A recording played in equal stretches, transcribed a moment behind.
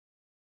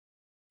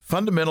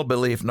Fundamental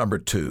belief number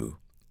 2,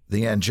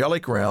 the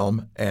angelic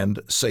realm and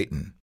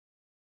Satan.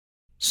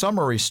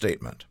 Summary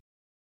statement.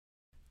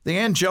 The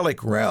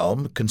angelic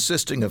realm,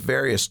 consisting of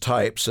various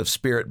types of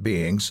spirit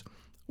beings,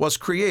 was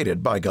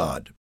created by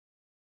God.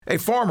 A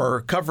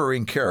former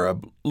covering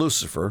cherub,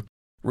 Lucifer,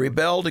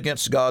 rebelled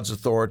against God's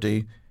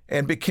authority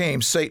and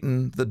became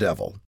Satan the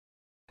devil.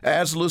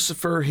 As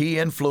Lucifer, he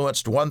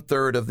influenced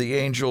 1/3 of the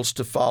angels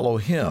to follow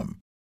him.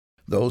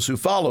 Those who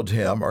followed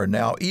him are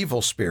now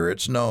evil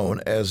spirits known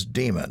as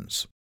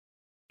demons.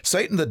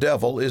 Satan the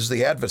devil is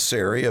the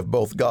adversary of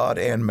both God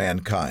and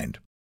mankind.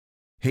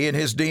 He and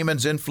his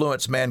demons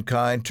influence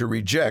mankind to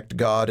reject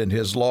God and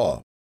his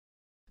law.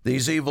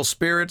 These evil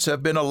spirits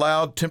have been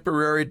allowed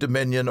temporary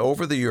dominion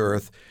over the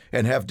earth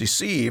and have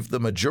deceived the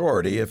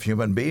majority of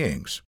human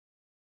beings.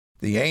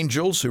 The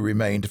angels who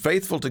remained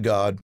faithful to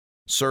God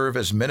serve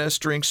as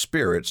ministering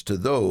spirits to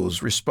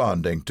those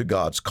responding to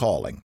God's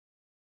calling.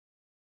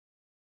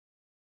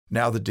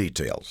 Now the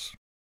details.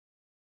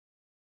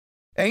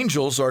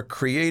 Angels are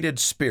created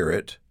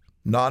spirit,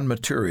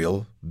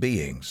 non-material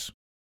beings.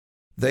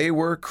 They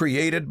were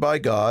created by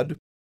God.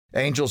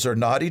 Angels are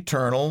not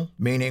eternal,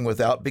 meaning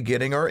without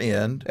beginning or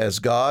end, as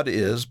God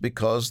is,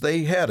 because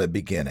they had a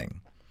beginning.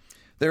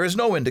 There is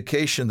no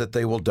indication that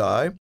they will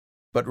die,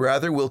 but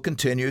rather will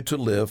continue to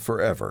live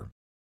forever.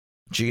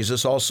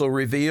 Jesus also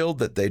revealed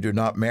that they do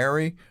not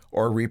marry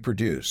or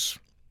reproduce.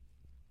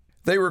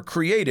 They were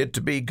created to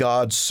be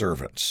God's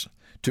servants,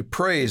 to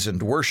praise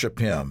and worship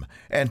Him,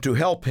 and to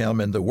help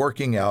Him in the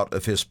working out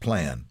of His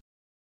plan.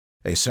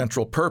 A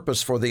central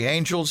purpose for the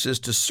angels is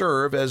to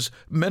serve as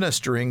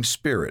ministering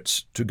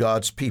spirits to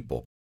God's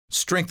people,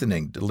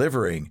 strengthening,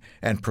 delivering,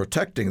 and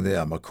protecting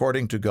them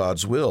according to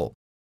God's will.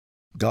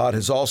 God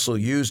has also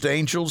used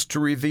angels to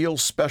reveal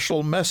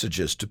special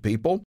messages to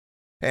people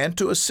and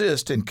to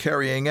assist in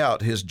carrying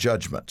out His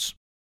judgments.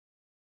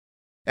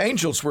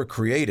 Angels were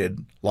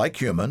created,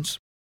 like humans,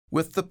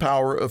 with the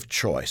power of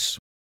choice,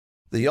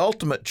 the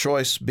ultimate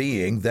choice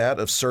being that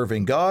of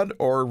serving God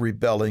or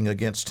rebelling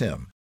against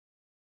Him.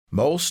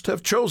 Most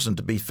have chosen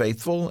to be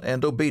faithful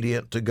and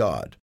obedient to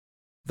God.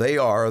 They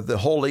are the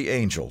holy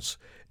angels,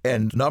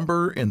 and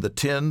number in the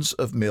tens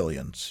of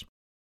millions.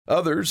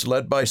 Others,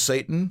 led by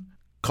Satan,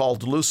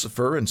 called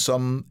Lucifer in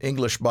some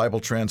English Bible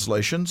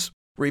translations,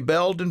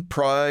 rebelled in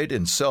pride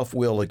and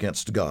self-will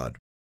against God.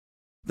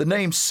 The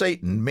name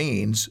Satan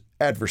means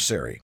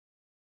adversary.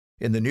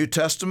 In the New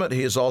Testament,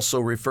 he is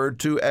also referred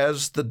to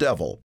as the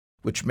devil,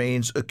 which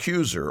means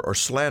accuser or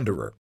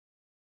slanderer.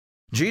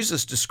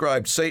 Jesus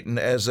described Satan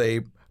as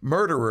a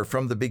murderer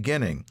from the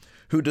beginning,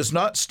 who does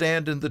not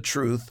stand in the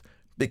truth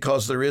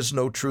because there is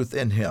no truth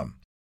in him.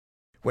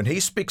 When he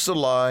speaks a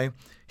lie,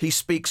 he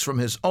speaks from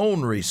his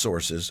own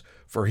resources,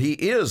 for he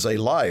is a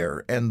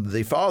liar and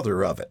the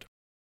father of it.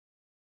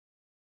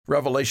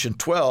 Revelation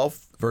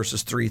 12,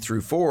 verses 3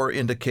 through 4,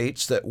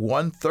 indicates that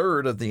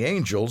 1/3 of the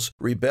angels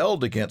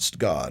rebelled against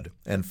God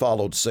and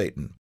followed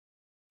Satan.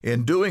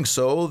 In doing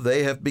so,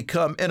 they have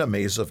become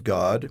enemies of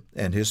God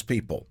and His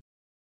people.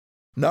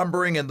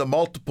 Numbering in the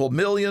multiple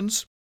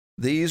millions,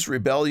 these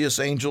rebellious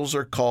angels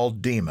are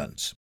called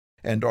demons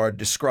and are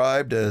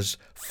described as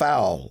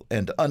foul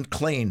and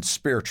unclean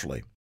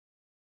spiritually.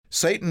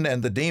 Satan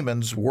and the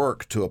demons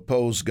work to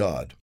oppose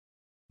God.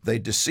 They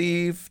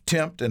deceive,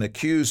 tempt, and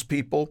accuse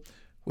people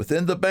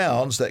within the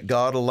bounds that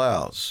God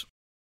allows.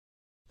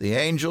 The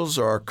angels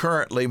are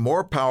currently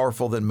more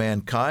powerful than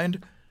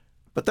mankind,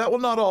 but that will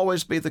not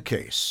always be the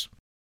case.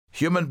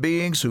 Human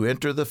beings who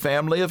enter the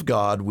family of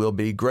God will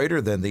be greater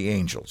than the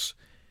angels.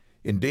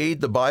 Indeed,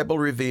 the Bible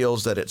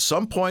reveals that at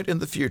some point in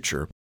the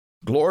future,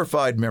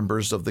 glorified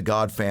members of the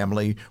God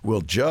family will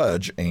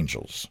judge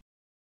angels.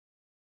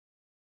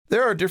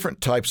 There are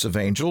different types of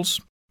angels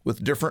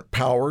with different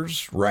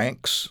powers,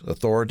 ranks,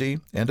 authority,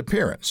 and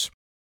appearance.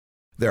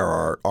 There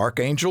are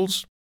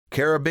archangels,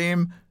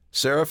 cherubim,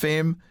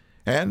 seraphim,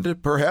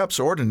 and perhaps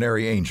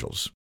ordinary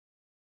angels.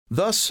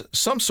 Thus,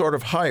 some sort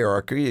of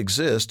hierarchy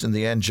exists in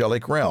the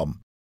angelic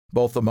realm,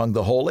 both among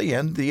the holy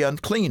and the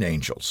unclean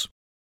angels.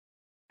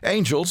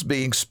 Angels,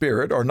 being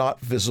spirit, are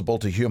not visible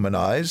to human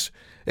eyes,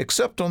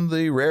 except on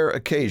the rare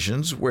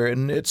occasions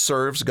wherein it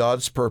serves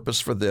God's purpose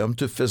for them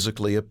to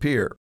physically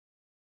appear.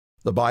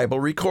 The Bible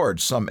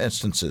records some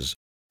instances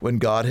when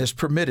God has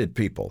permitted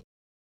people,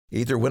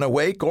 either when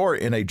awake or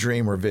in a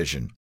dream or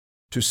vision,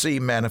 to see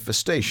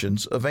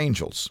manifestations of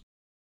angels.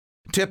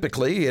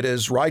 Typically, it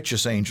is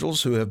righteous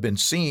angels who have been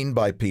seen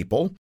by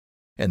people,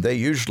 and they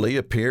usually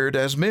appeared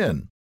as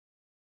men.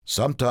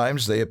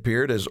 Sometimes they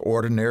appeared as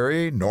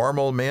ordinary,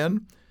 normal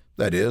men,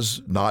 that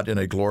is, not in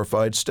a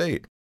glorified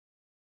state.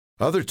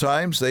 Other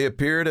times they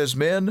appeared as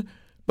men,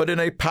 but in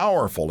a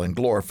powerful and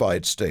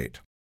glorified state.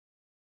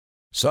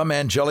 Some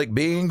angelic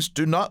beings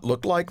do not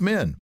look like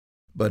men,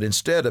 but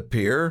instead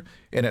appear,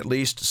 in at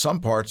least some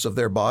parts of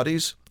their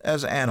bodies,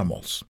 as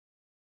animals.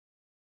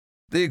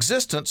 The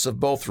existence of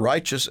both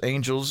righteous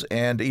angels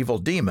and evil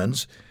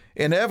demons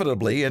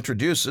inevitably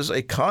introduces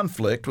a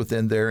conflict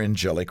within their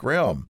angelic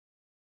realm.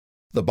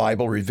 The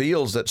Bible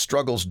reveals that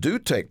struggles do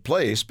take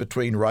place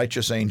between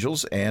righteous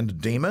angels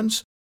and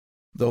demons,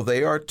 though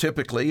they are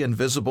typically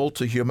invisible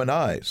to human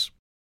eyes.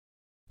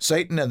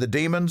 Satan and the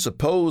demons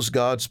oppose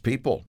God's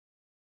people.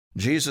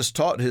 Jesus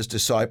taught his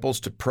disciples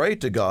to pray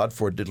to God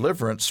for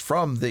deliverance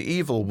from the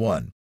evil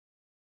one.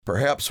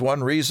 Perhaps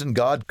one reason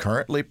God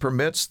currently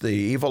permits the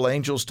evil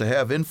angels to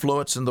have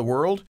influence in the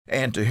world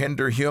and to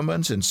hinder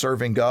humans in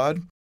serving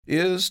God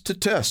is to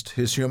test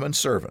his human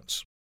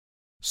servants.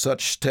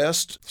 Such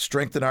tests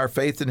strengthen our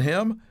faith in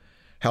Him,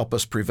 help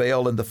us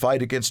prevail in the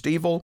fight against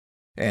evil,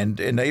 and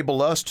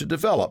enable us to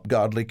develop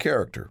godly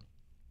character.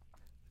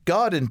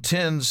 God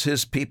intends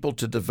His people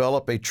to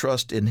develop a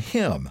trust in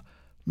Him,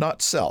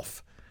 not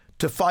self,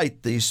 to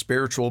fight these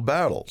spiritual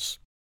battles.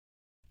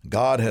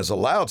 God has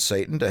allowed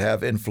Satan to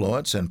have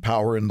influence and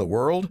power in the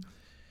world.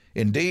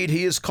 Indeed,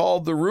 he is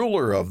called the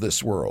ruler of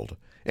this world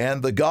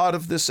and the god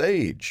of this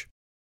age.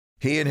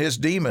 He and his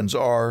demons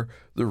are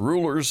the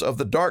rulers of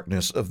the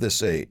darkness of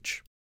this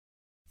age.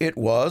 It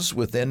was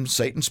within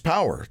Satan's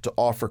power to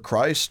offer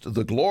Christ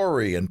the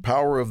glory and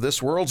power of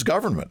this world's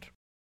government.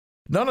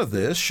 None of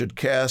this should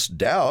cast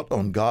doubt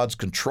on God's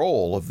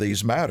control of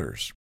these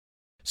matters.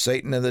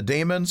 Satan and the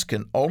demons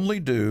can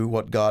only do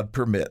what God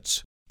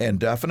permits, and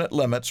definite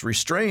limits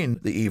restrain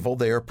the evil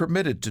they are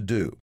permitted to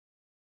do.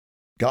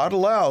 God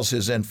allows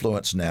His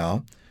influence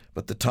now,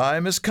 but the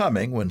time is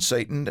coming when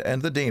Satan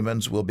and the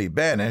demons will be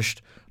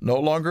banished, no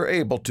longer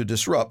able to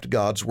disrupt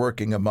God's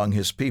working among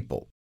His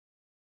people.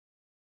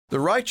 The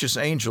righteous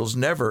angels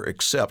never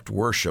accept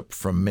worship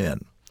from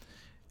men.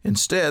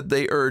 Instead,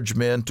 they urge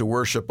men to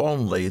worship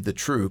only the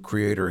true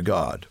Creator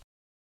God.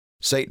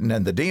 Satan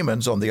and the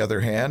demons, on the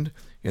other hand,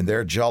 in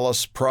their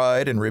jealous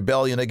pride and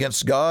rebellion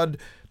against God,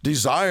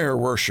 desire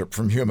worship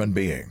from human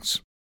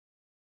beings.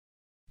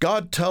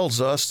 God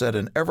tells us that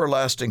an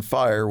everlasting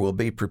fire will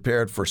be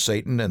prepared for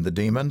Satan and the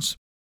demons.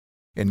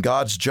 In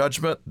God's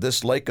judgment,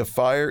 this lake of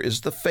fire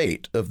is the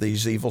fate of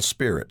these evil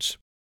spirits.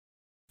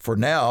 For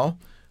now,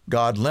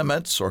 God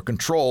limits or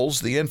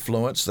controls the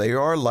influence they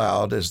are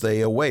allowed as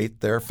they await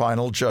their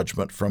final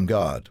judgment from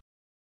God.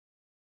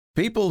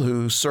 People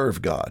who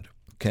serve God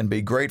can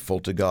be grateful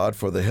to God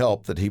for the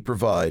help that He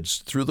provides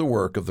through the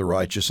work of the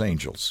righteous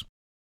angels.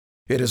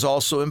 It is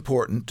also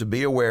important to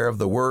be aware of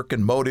the work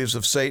and motives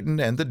of Satan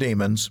and the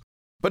demons,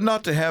 but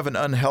not to have an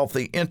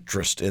unhealthy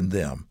interest in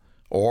them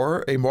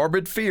or a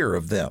morbid fear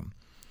of them.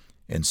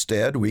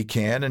 Instead, we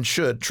can and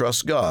should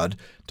trust God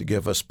to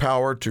give us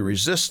power to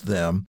resist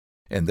them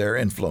and their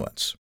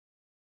influence.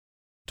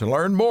 To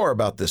learn more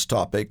about this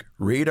topic,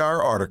 read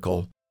our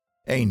article,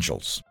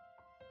 Angels.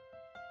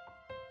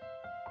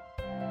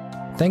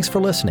 Thanks for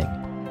listening.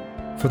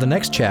 For the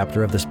next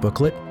chapter of this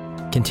booklet,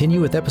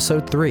 continue with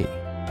Episode 3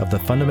 of the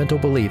Fundamental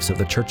Beliefs of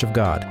the Church of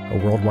God, a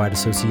Worldwide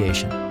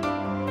Association.